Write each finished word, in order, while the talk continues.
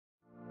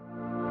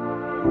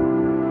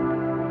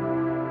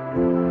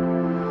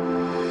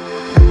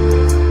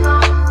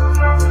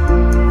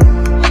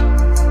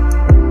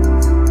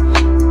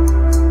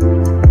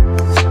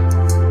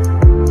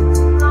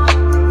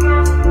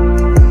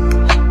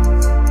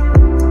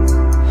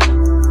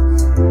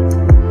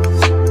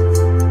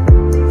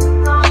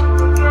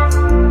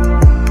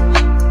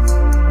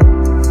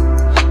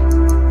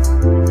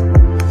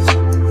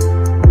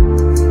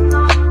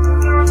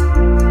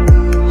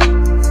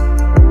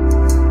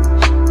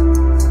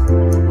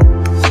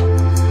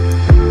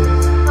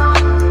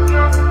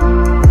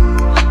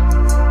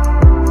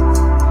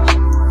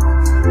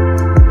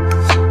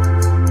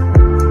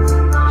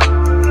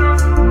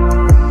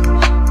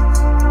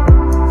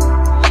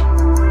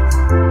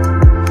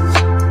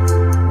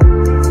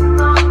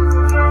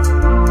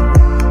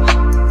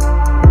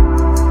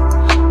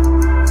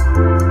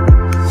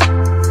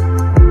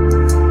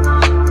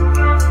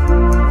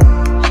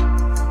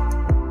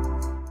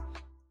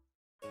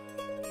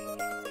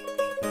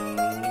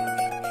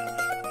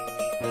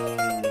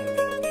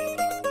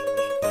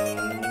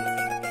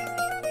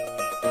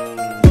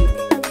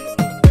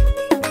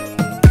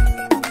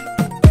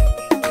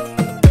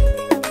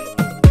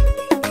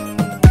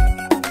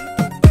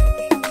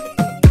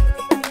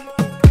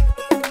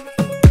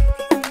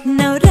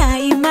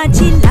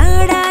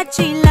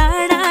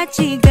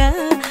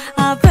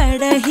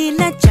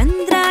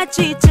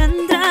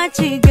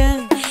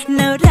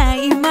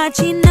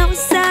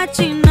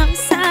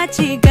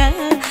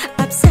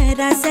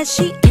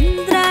अशी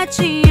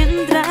इंद्राची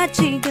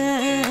इंद्राची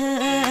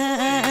ग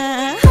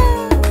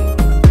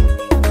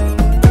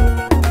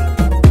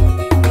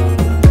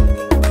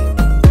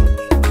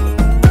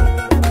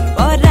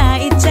और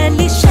आई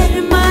चली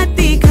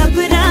शर्माती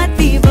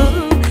घबराती वो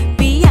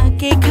पिया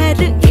के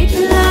घर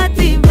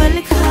इठलाती बल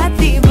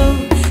खाती वो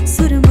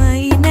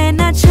सुरमई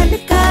नैना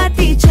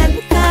छलकाती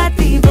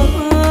छलकाती वो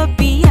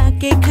पिया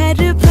के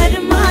घर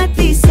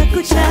भरमाती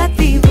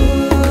सकुचाती वो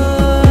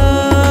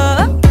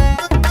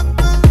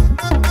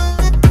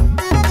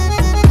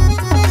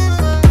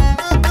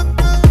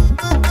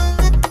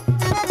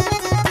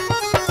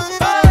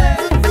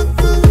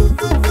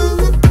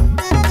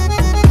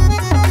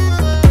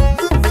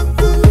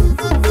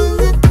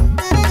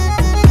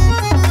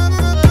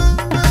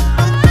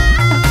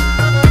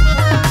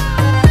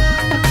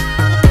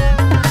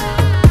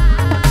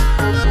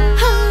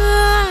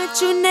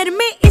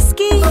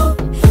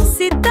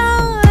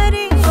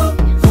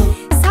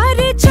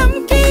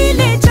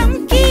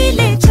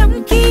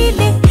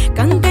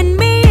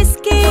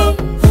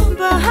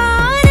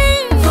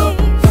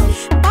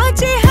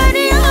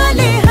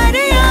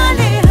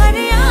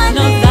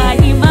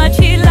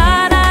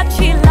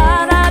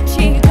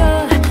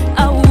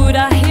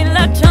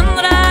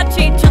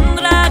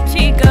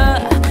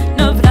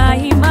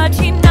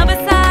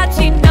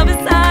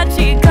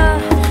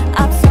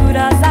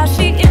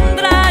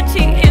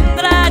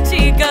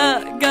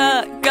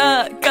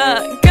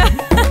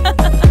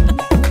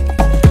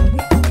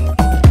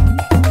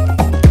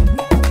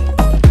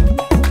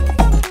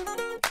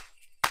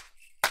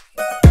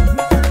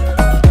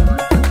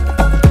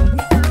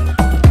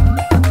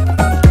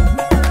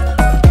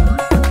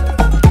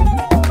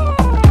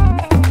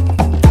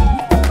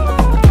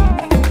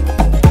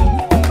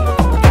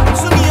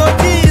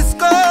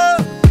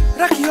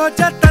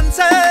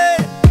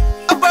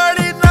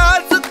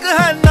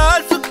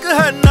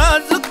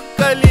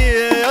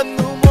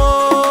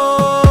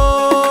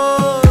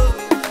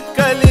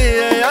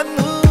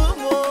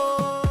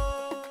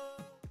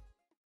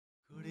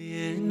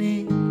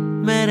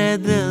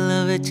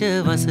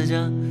बस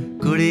जा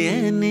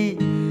कुड़िए नी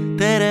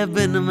तेरे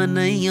बिन मैं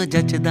नहीं हो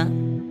जचदा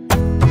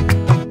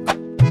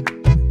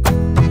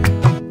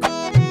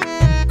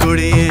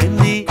कुड़िए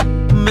नी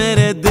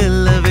मेरे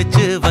दिल विच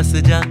बस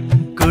जा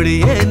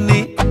कुड़िए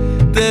नी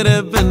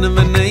तेरे बिन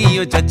मैं नहीं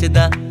हो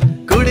जचदा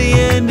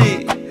कुड़िए नी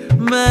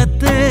मैं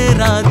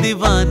तेरा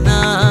दीवाना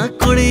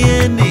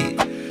कुड़िए नी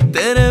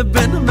तेरे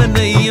बिन मैं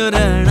नहीं हो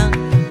रहना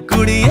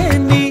कुड़िए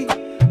नी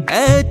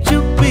ऐ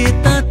चुप्पी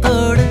ता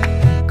तोड़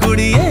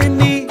कुड़िए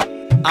नी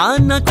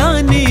आना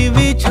कानी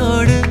भी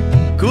छोड़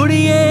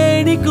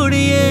कुड़िए नी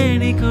कुड़िए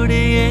नी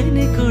कुड़िए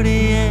नी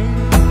कुड़िए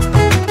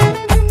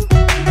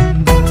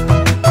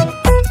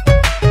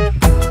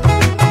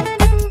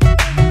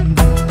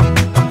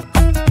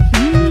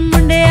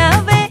मुंडे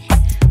आवे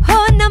हो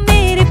ना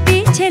मेरे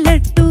पीछे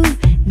लट्टू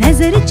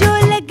नजर जो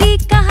लगी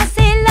कहाँ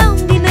से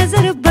लाऊंगी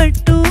नजर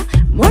बट्टू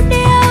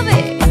मुंडे आवे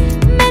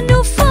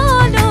मैनू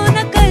फॉलो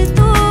न कर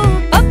तू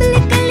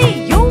पब्लिकली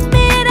यूं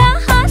मेरा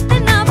हाथ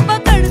ना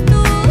पकड़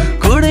तू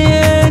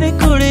कुड़िए नी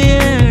कुड़िए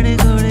नी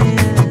कुड़िए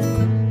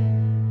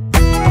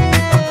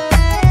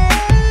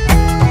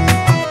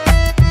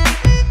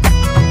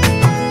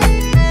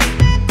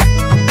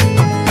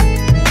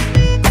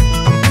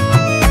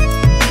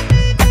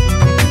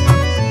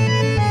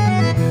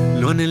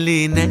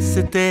लोनलीनेस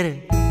तेरे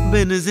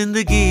बिन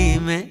जिंदगी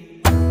में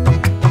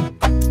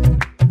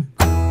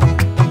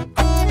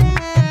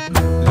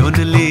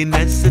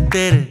लोनलीनेस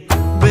तेरे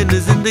बिन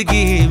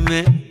जिंदगी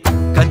में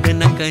कद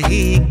न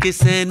कहीं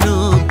किसे नू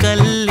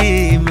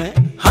कली में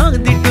हाँ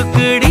दी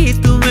टुकड़ी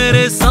तू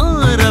मेरे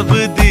सौरभ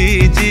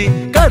दीजी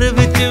घर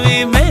विच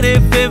भी मेरे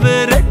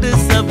फेवरेट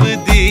सब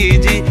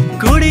दीजी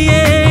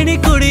कुड़िए नी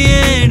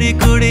कुड़िए नी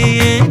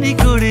कुड़िए नी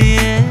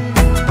कुड़िए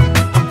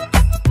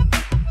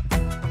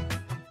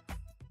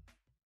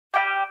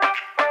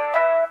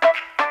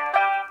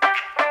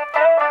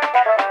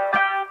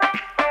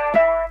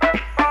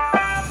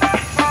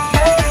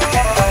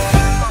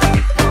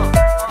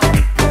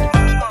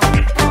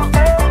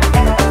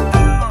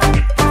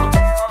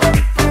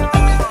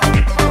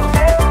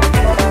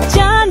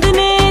चांद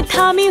ने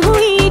थामी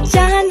हुई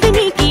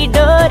चांदनी की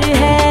डोर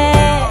है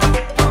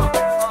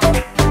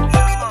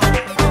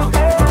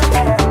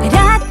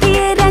रात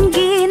ये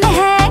रंगीन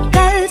है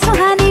कल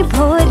सुहानी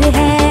भोर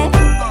है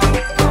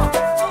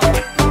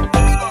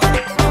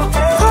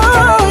हो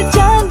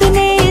चांद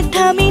ने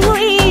थामी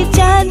हुई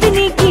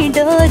चांदनी की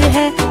डोर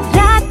है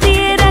रात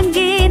ये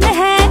रंगीन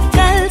है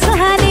कल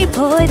सुहानी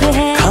भोर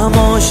है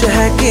खामोश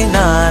है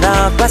किनारा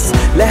बस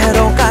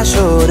लहरों का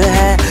शोर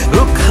है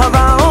रुख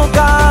हवाओं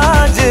का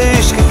आज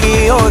इश्क की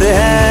ओर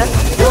है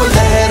वो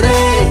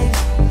लहरें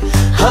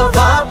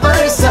हवा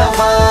पर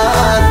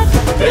सवार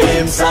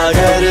प्रेम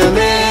सागर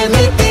में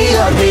मिट्टी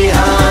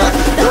अभिहार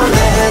वो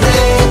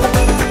लहरें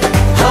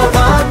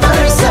हवा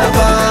पर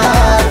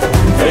सवार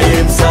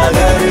प्रेम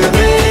सागर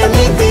में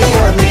मिट्टी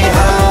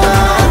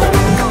अभिहार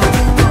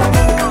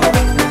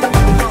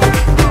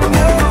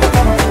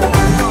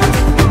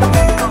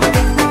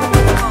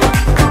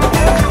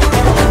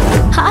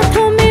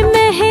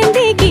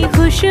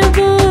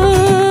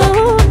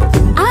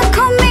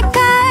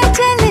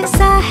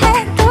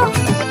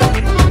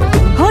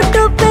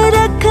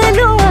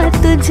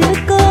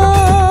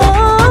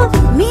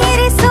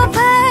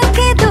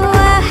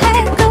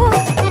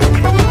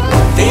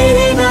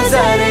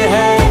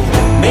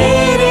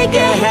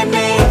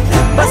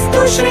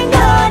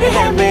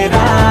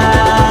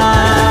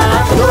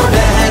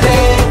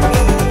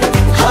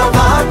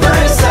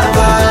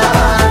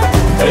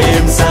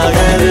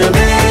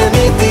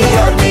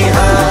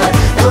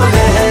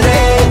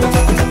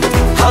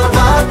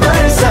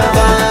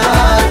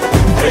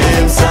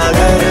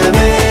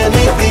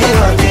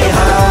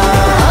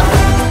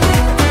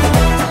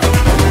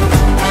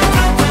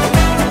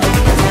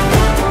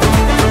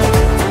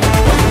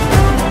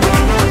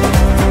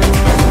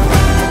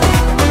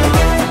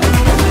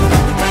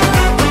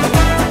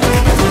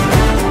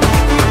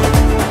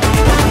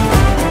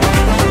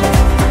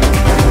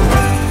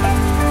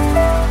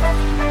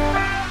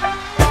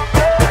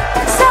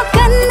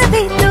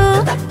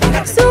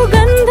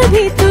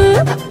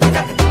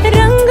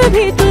रंग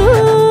भी तू,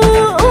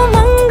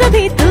 उमंग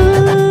भी तू,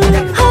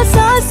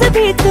 हसास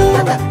भी तू,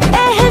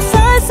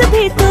 एहसास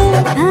भी तू,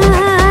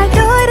 हाँ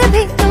डोर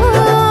भी तू,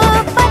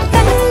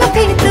 पतंग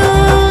भी तू।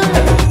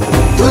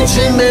 तुझ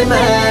में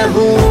मैं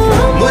हूँ,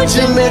 मुझ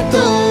में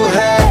तू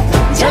है,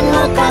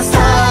 जन्मों का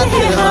साथ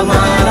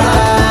हमारा।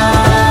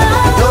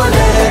 दो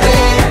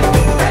लहरें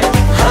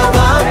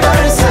हवा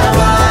पर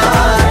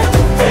सवार,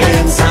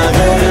 प्रेम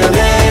सागर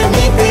में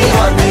नीति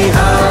और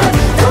निहार।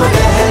 दो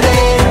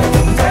लहरें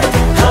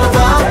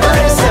हवा पर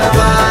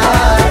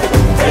सवार,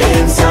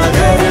 प्रेम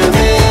सागर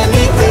में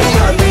नीति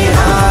और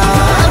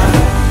निहार।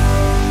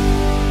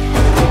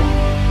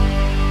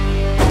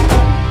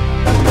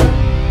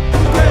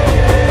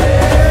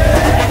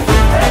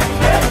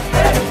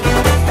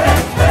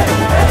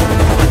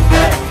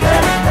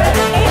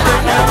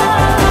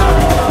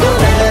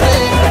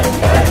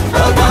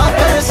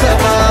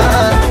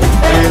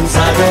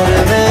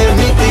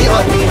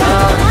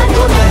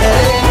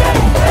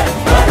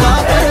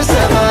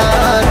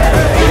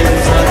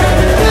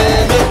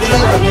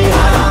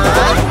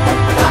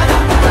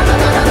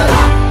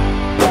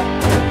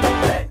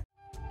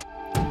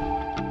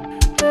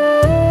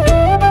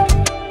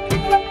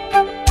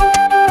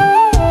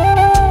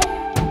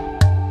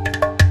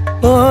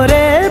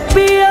 ओरे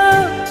पिया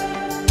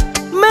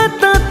मैं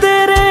तो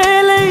तेरे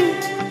लिए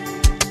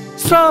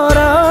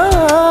सारा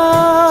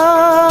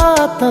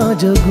ता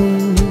जगू,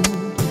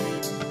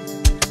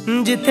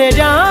 जिथे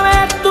जावे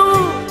तू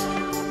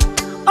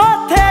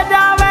ओथे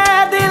जावे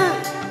दिल,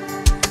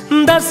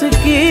 दस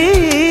की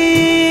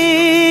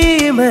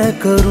मैं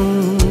करूं।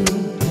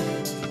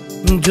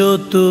 जो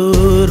तू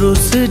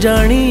रुस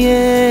जानिए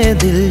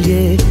दिल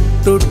ये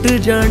टूट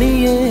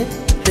जानिए,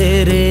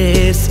 तेरे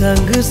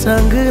संग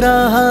संग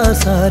राह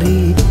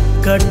सारी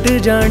कट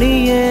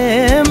जानिए।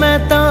 मैं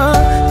ता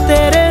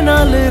तेरे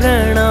नाल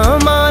रहना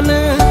मान,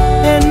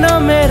 इन्ना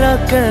मेरा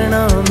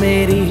कहना,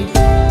 मेरी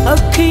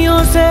अखियों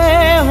से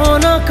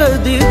होना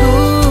कदी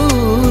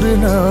दूर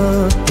ना।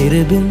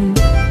 तेरे बिन,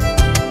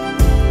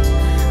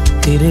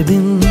 तेरे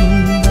बिन,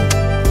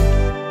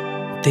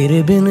 तेरे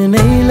बिन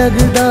नहीं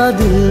लगदा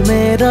दिल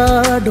मेरा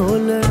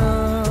डोलना।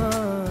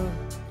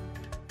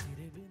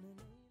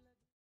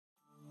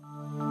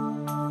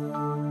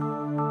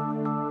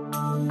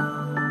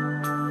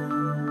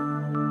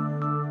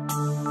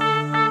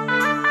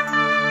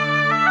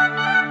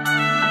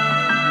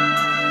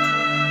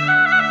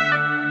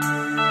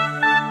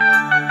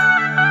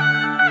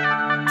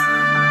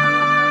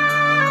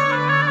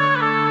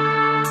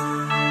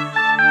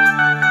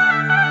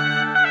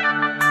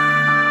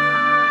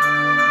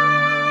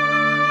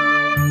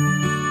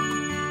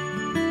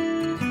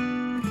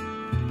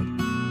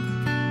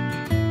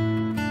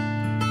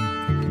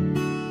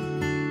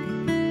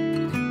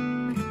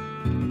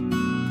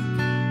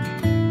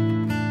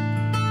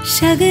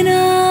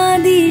 शगना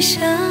दी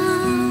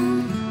शाम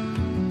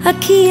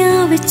अखियां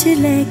विच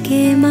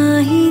लेके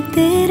माही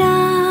तेरा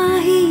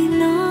ही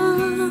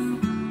नाम,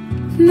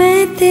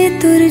 मैं ते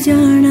तुर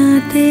जाना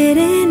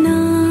तेरे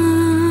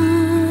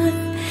नाल,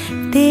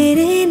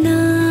 तेरे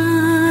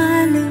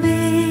नाल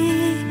वे।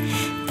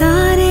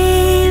 तारे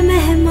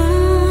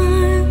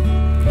मेहमान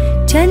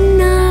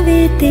चन्ना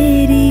वे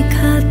तेरी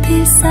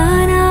खातिर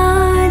सारा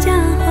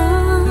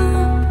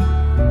जहां,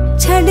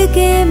 छड़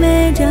के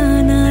मैं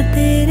जाना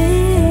तेरे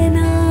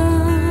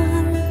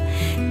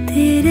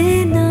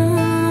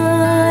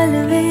नाल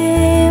वे।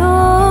 ओ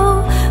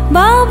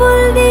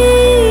बाबुल दी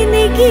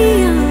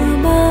निगियां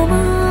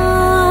बावां,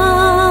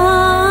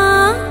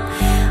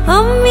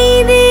 अम्मी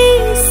दी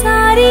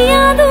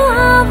सारियां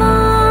दुआवां,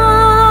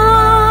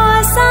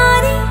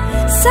 सारी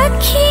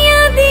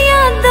सखियां दी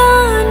यादां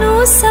नू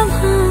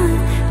संभाल,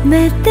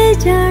 मैं ते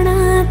जाना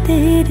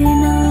तेरे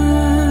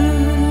नाल।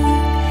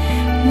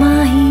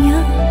 माहिया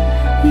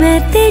मैं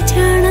ते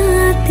जाना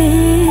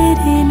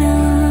तेरे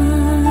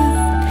नाल,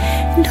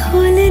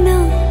 ढोलना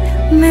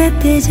मैं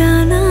ते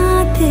जाना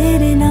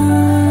तेरे नाल।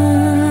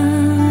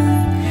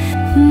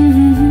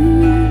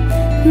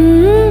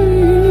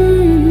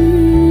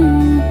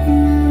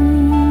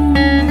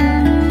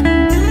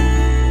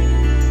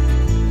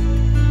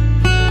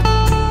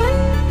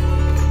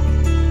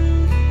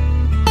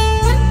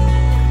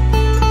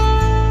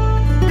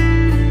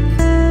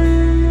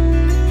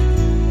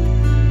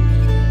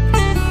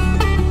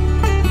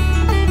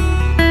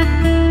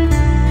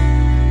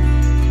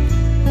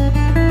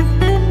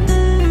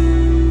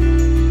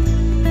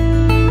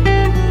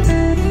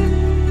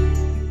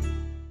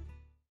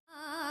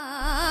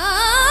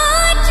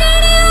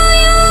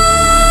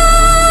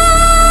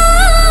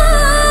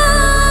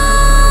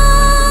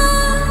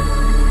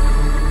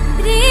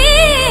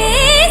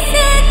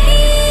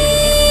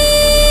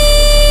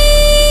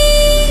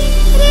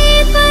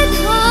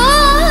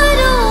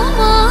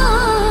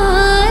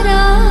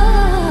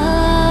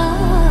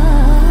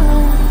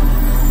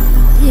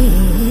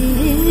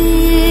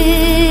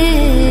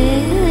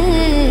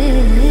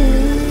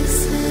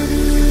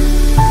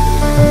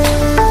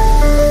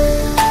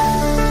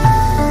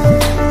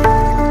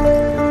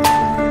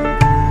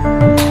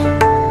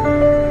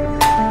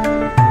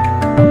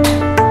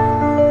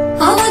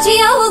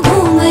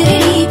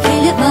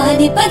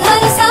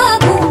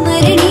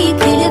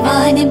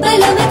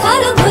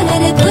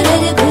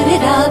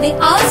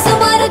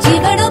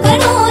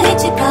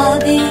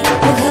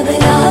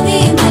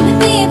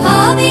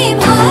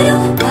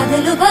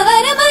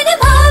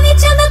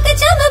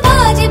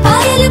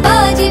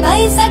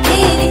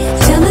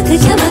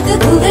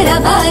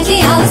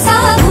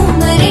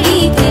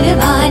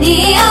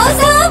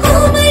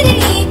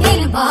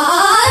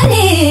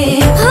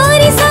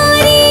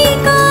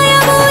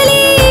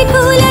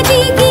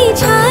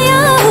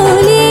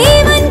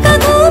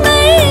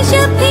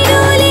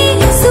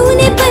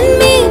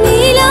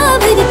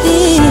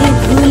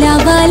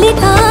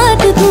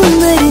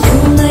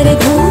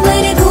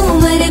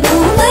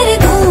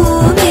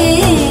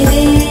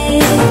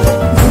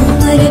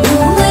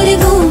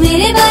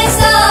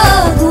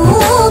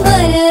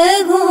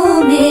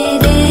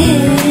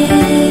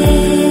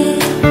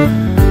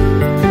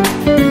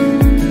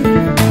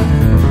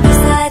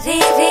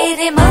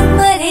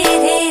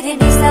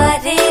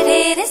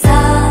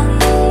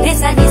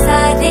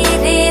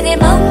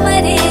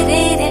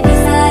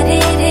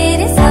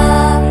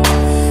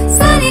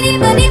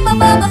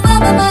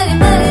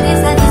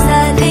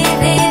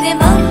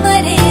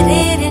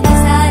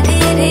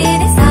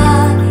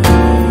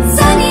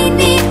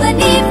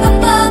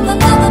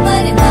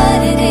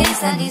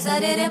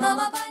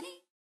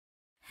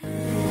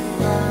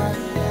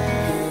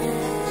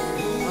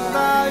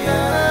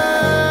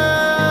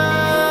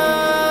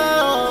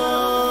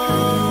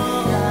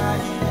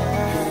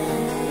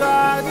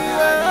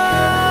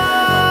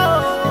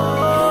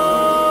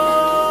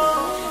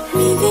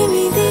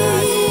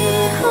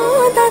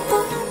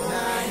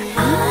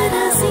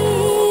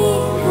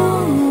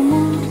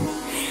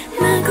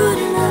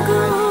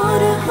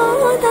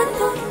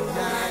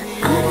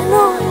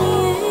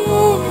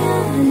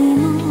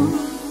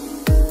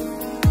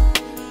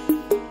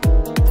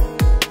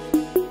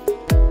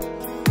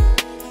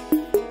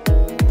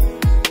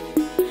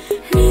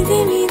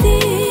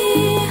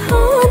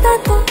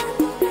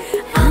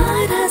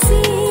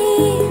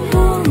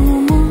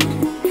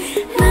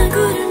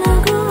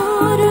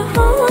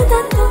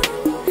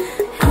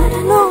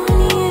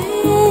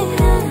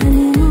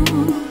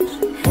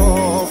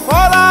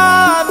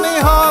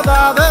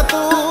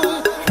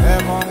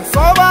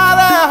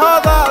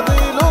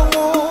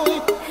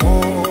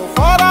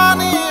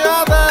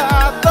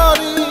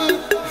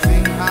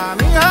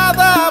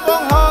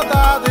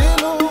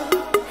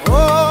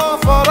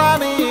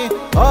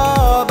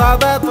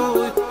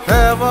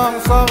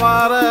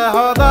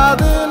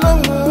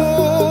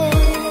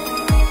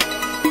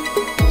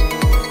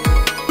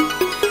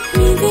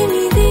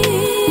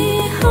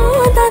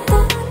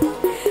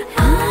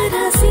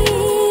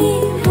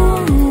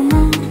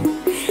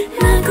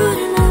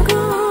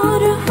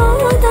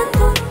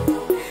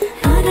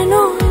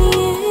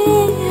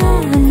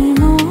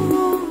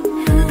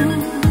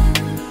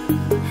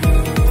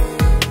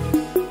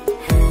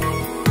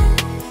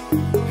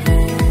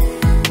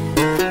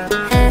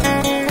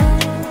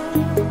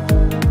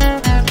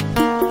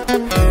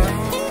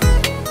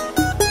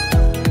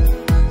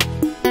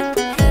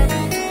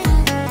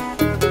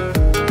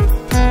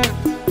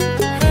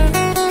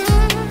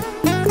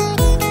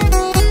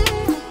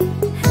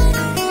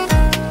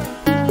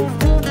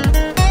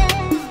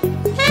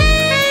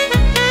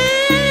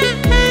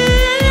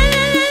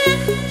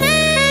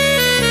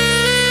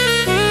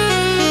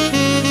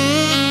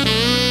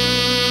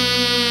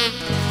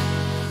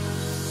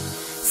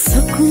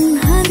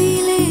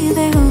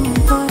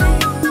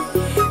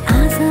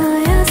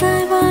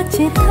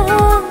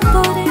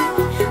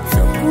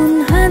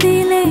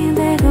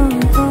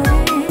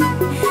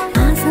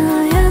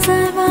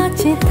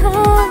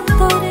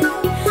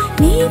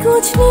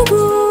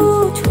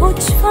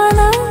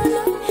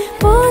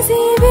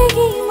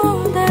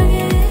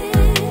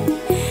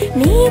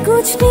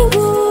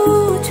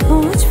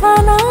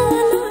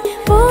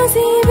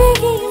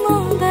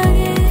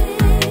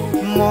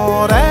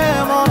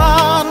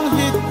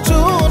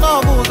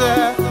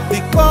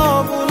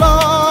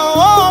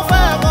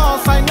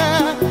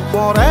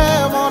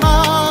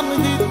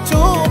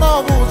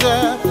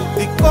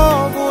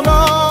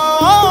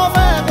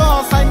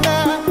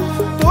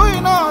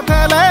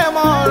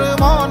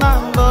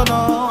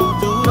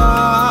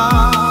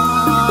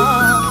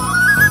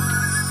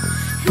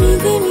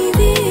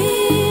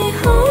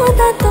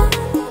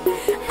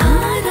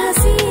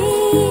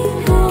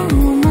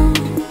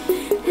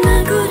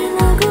 Nagor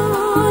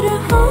nagor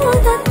ho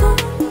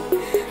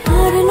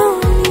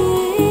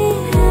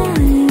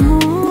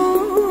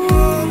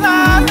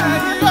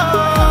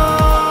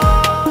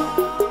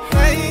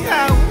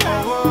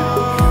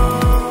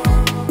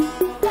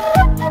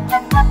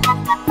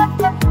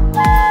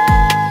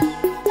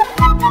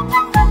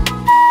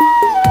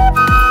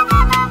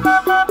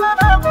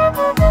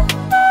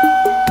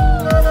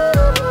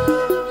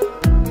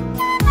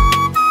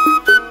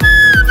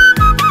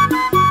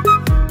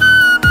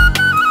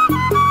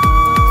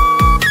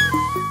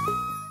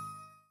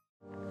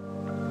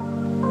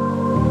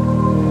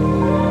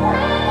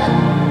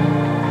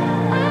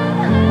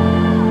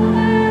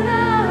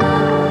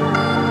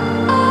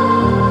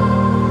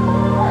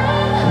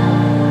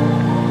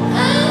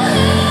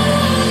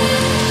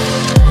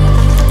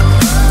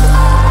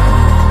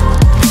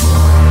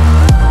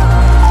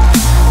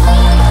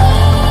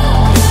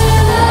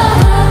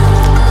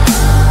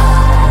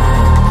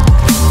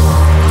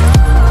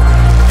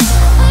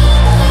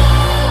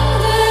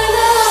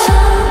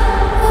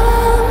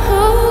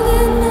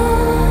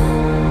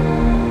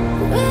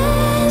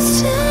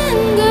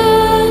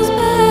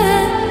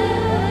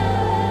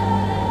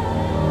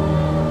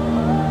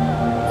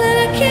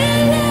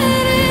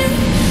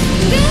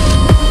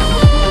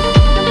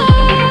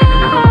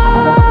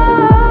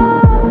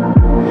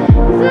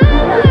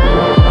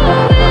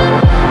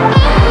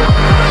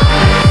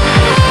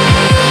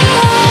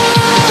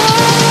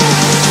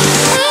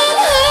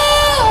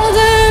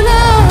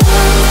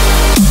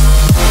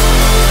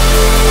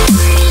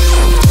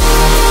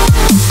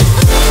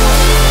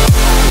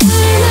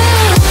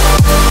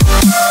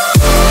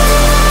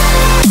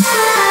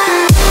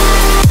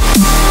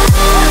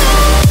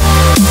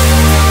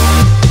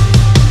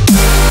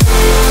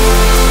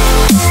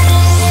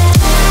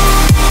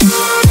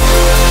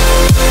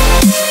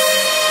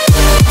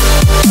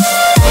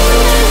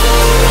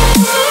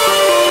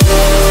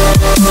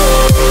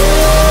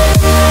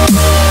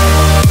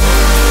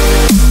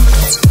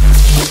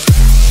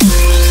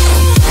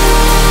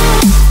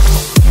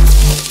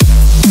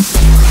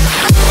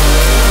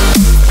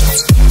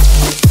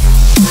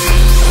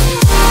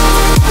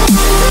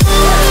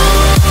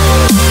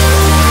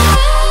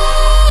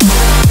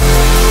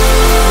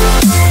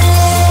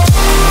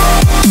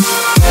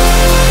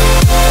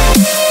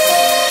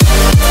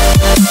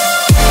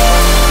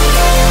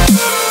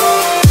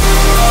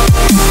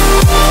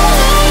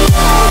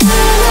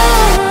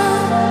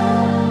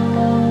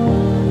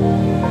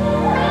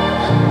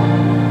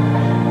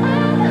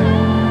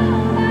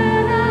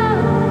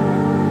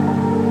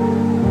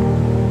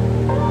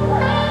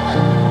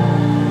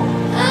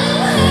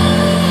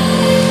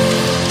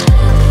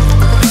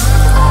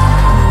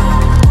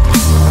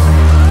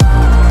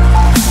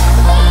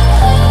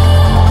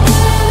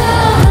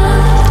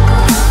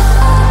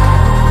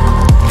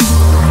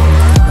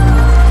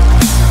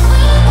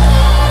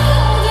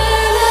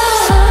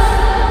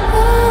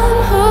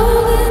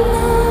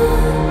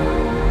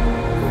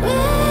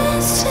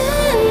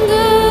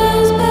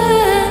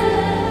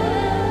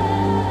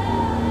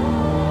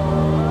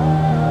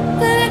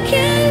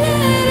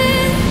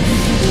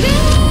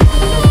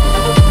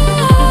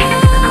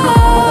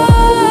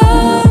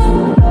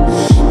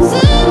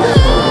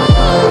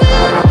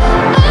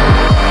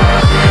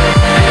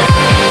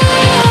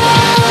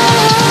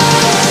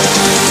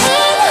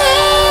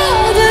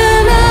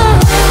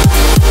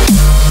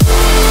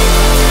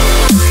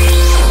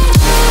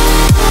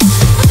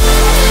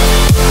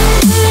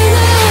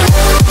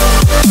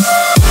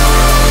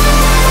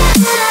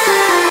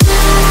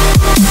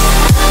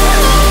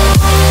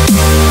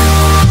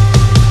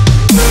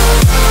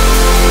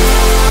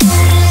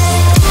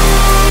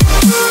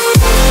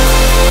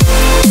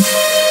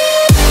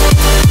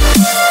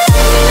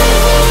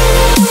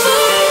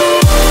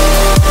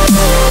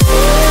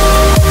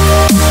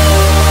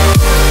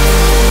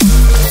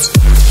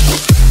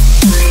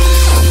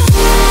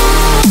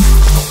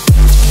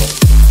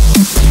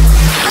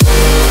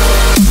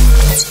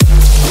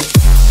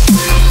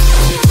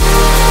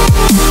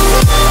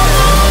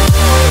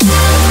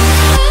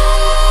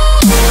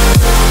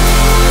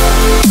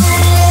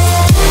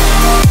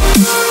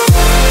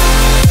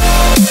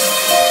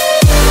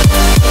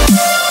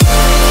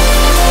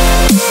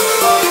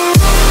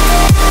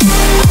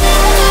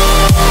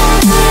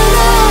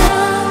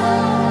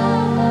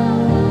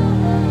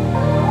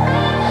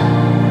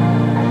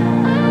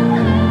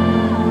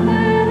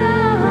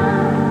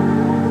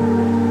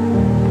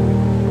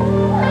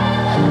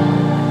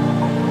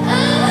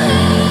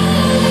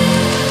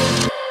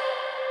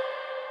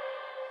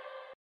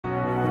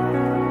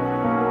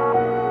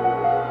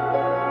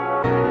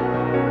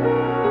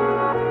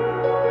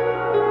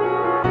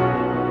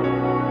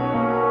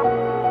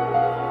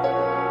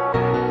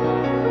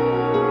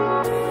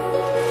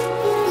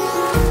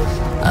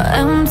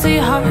empty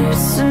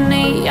hearts and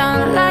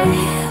neon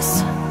lights.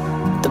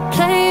 They're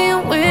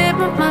playing with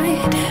my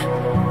mind.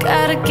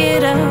 Gotta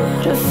get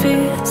out of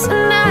here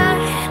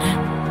tonight.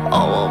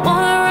 Oh, I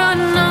wanna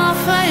run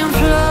off and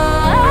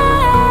fly.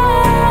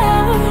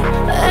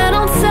 And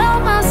I'll tell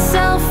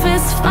myself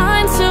it's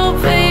fine to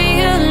be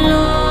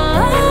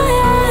alone,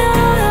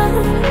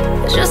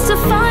 just to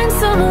find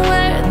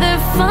somewhere that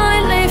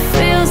finally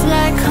feels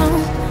like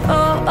home.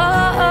 Oh,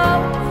 oh, oh.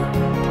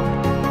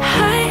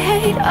 I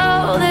hate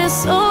all this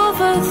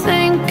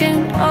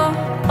overthinking. Oh,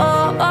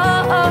 oh,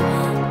 oh, oh.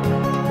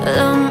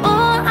 The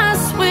more I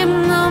swim,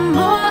 the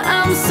more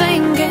I'm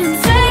sinking.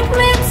 Take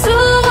me to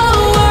a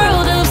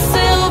world of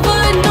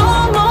silver. No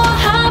more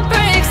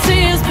heartbreaks,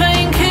 tears,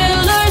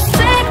 painkillers.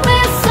 Take me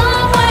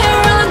somewhere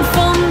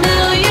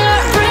unfamiliar.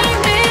 Bring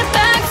me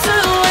back to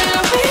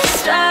where we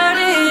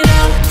started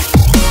out.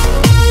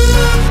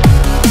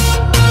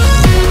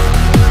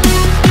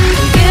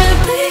 Get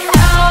me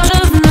out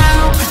of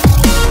now,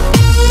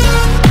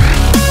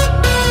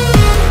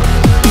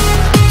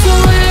 to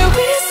where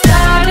we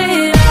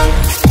started out.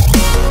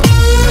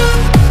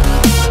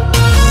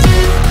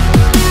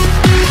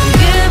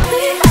 Get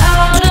me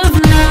out of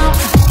now,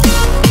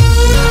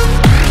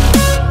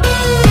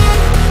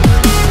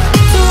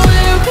 to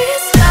where we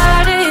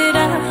started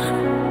out.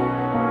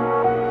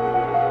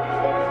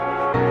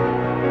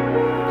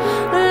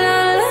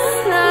 La la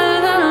la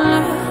la,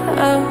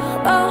 oh,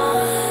 oh.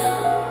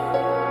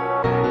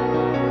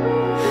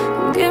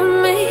 Get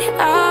me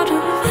out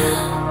of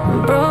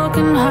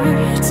broken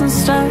hearts and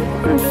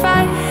starting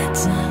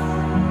fights,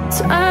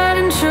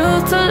 turning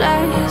truth to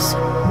lies.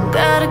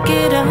 Gotta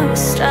get up,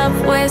 stop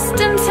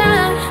wasting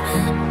time.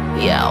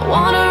 Yeah, I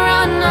wanna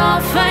run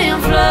off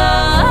and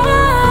fly.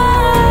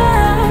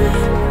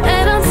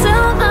 And I'll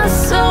tell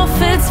myself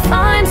it's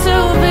fine to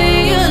be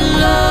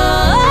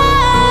alone,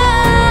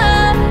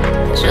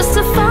 just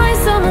to find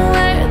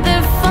somewhere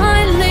that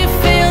finally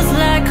feels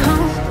like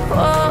home.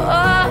 Oh,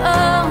 oh,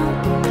 oh.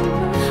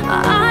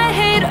 I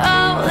hate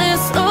all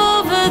this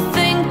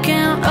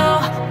overthinking.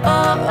 Oh,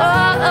 oh,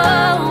 oh,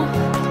 oh.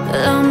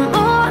 The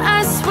more I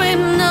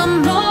swim, the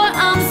more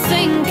I'm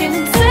sinking.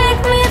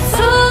 Take me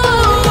to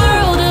a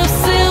world of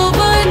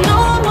silver. No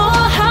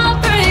more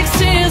heartbreaks,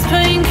 tears,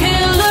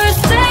 painkillers.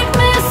 Take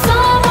me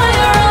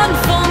somewhere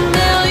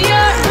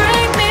unfamiliar.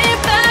 Bring me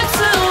back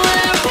to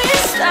where we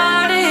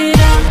started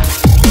out.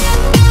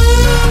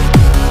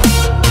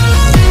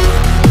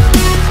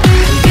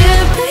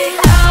 Get me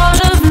out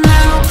of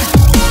now,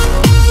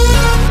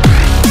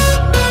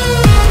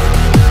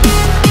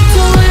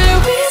 to where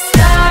we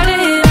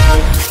started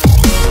out.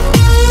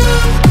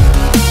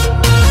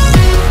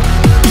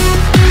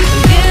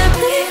 Get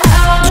me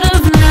out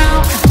of now.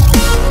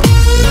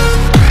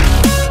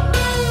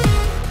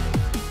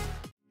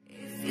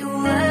 If you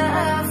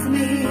love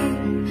me,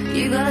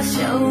 you gotta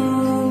show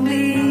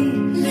me.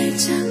 Let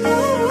you go,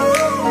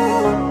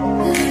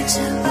 let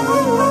you go,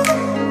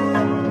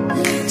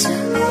 let you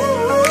go,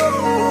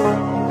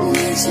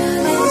 let you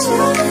go.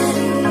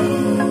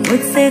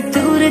 मुझसे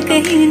दूर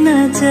कहीं ना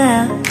जा,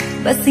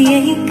 बस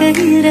यहीं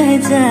कहीं रह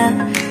जा।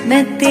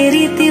 मैं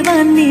तेरी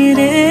दीवानी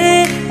रे,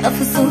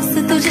 अफसोस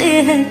तुझे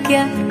है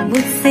क्या।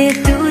 मुझसे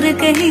दूर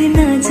कहीं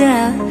ना जा,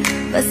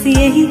 बस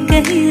यहीं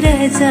कहीं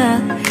रह जा।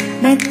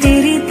 मैं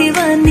तेरी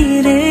दीवानी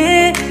रे,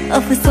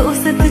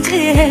 अफसोस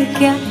तुझे है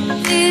क्या।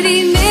 तेरी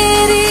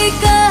मेरी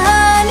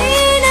कहानी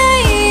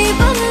नहीं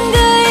बन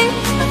गई,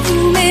 तू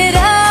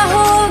मेरा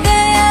हो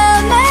गया,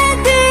 मैं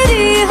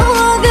तेरी हो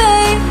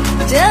गई।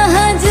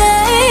 जहाँ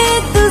जाए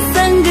तू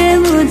संग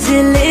मुझे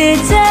ले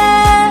जा,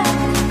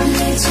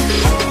 ले जा,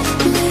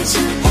 ले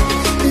जा,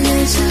 ले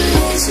जा,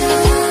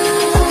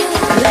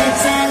 ले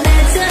जा, ले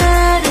जा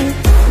रे।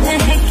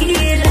 महकी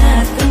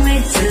रात में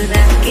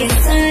चुरा के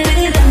सारे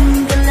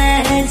रंग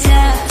ले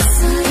जा,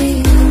 सारे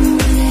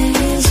रंग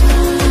ले जा।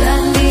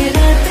 राते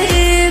राते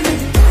में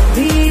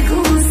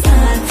भीगू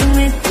साथ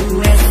में, तू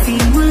ऐसी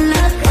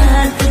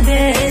मुलाकात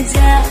दे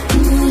जा,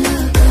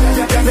 मुलाकात।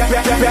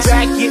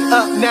 Back it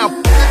up now.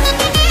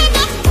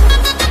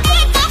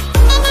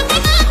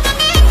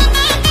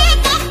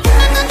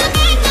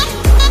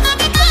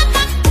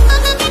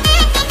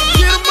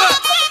 Get 'em up.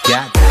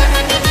 Got it.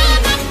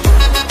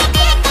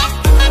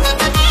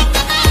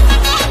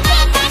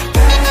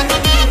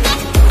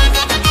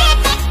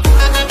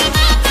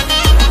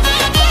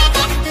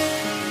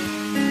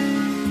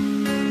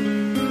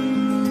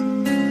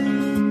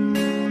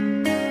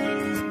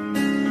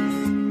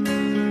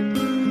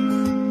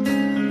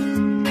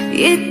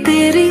 ये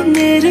तेरी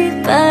मेरी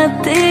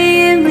बातें,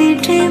 ये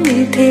मीठे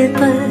मीठे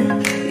पल,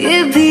 ये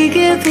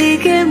भीगे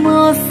भीगे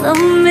मौसम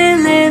में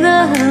लेना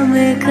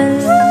हमें कल।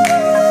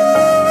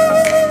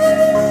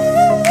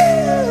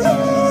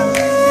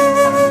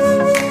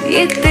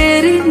 ये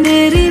तेरी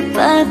मेरी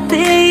बातें,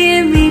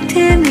 ये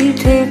मीठे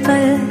मीठे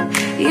पल,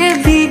 ये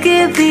भीगे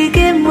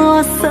भीगे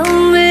मौसम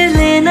में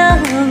लेना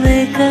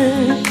हमें कल।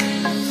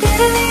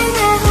 तेरे लिए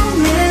मैं हूँ,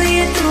 मेरे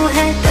लिए तू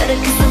है, पर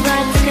किस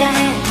बात का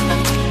है।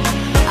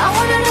 I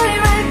wanna know it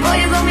right, boy,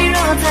 you got me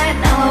wrong tight.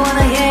 Now I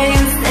wanna hear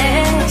you say,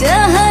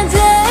 जहाँ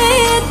जाए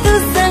तू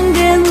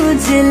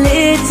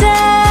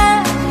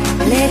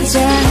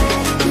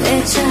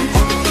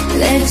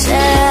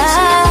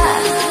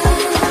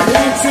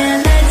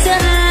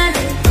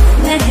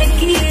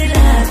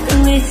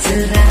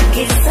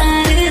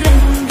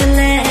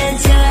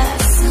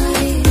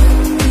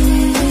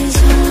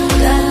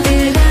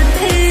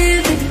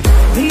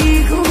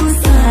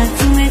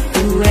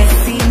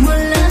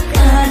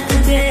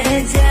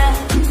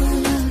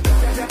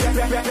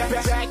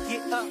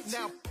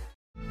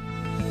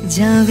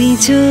जावी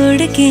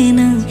छोड़ के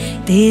ना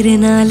तेरे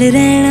नाल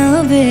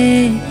रहना वे,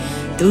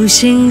 तू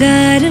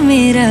शिंगार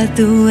मेरा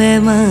तू है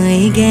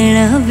माई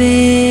गहना वे।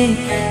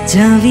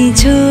 जावी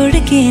छोड़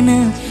के ना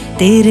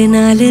तेरे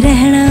नाल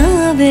रहना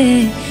वे,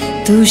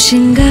 तू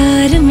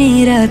शिंगार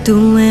मेरा तू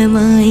है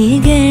माई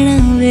गहना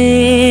वे।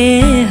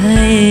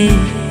 हाय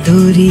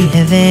दूरी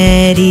है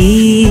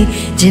वैरी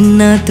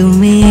जिन्ना तू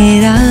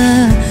मेरा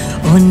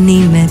ओनी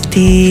मैं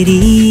तेरी।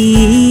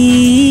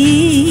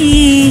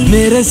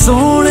 मेरे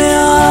सोने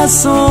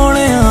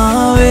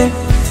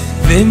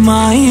वे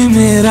माई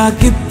मेरा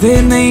कितने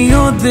नहीं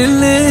हो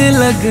दिल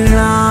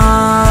लगना।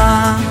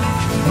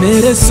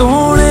 मेरे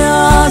सोने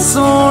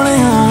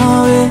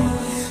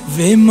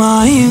वे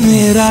माई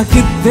मेरा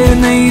कितने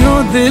नहीं हो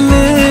दिल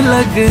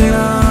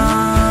लगना।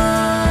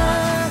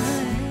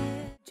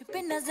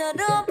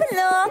 नजरों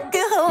ब्लॉक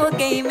हो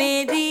गई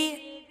मेरी,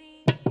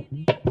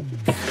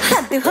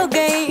 हद हो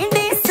गई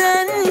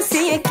डिस्टेंस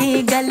की,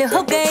 गल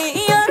हो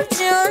गई और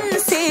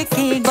से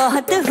की,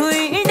 बहुत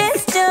हुई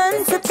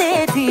डिस्टेंस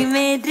तेरी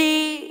मेरी।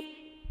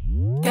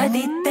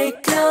 कदी ते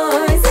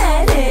क्लोज है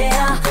रे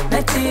आ,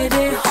 मैं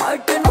तेरे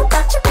हार्ट नू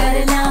टच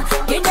करना,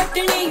 कि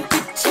डटनी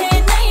पीछे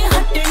नहीं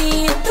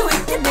हटनी, तू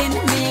एक दिन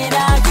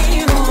मेरा ही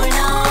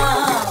होना।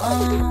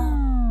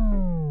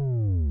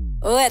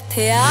 ओ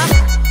इत्थे आ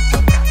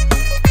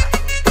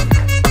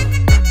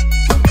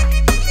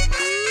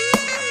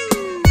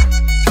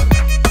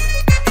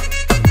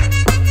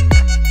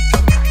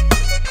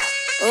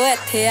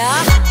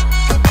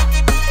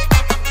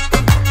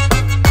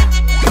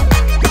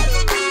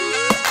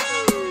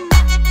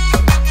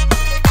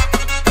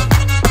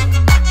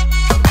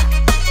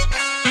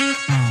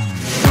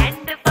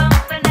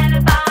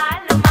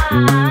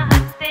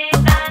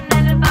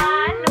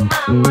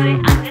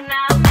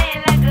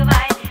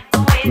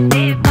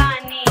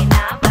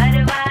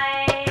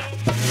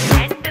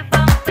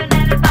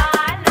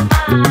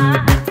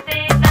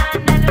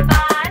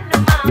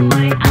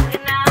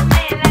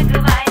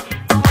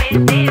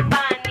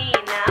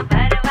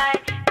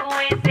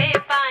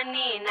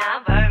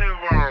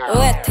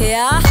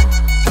Yeah.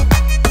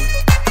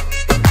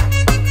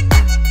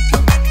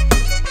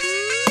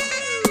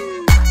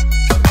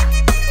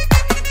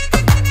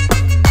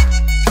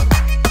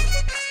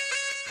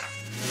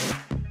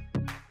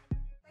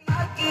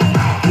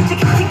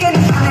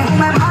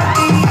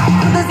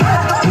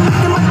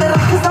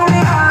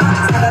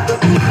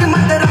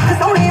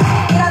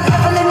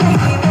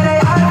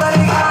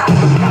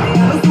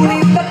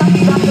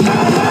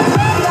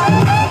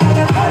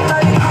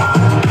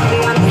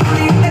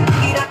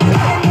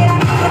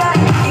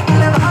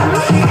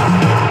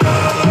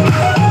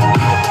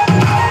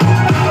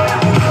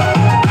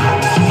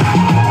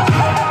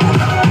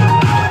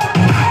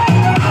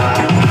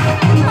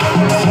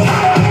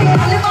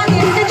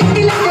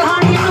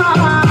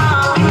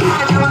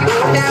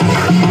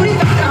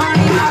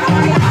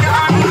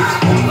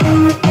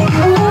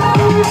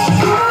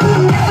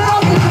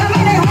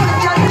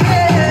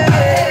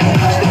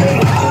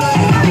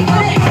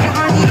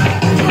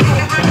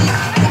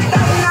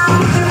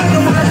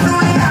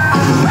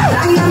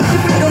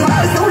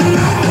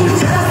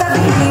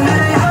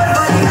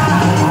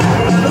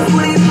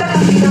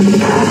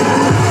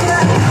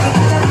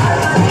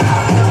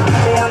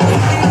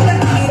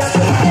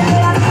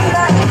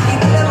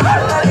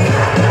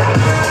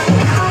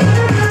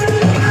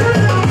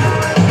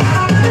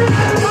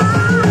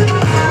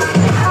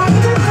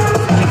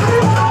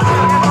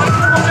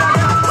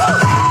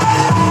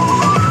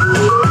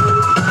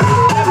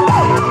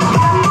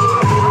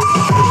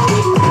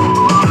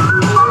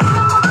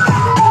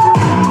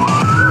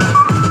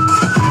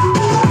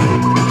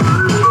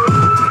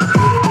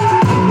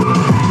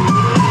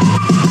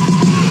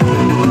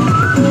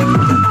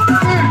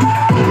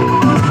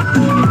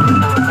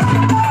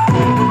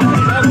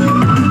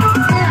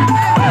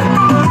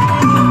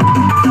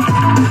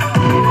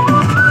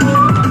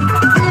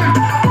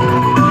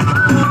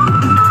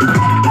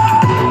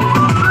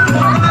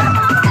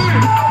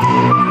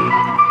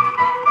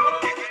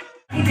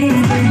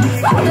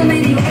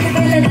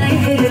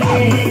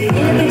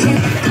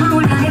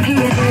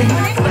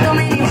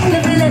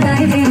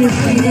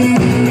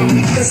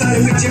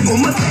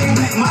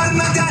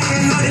 मारना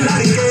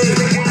जाए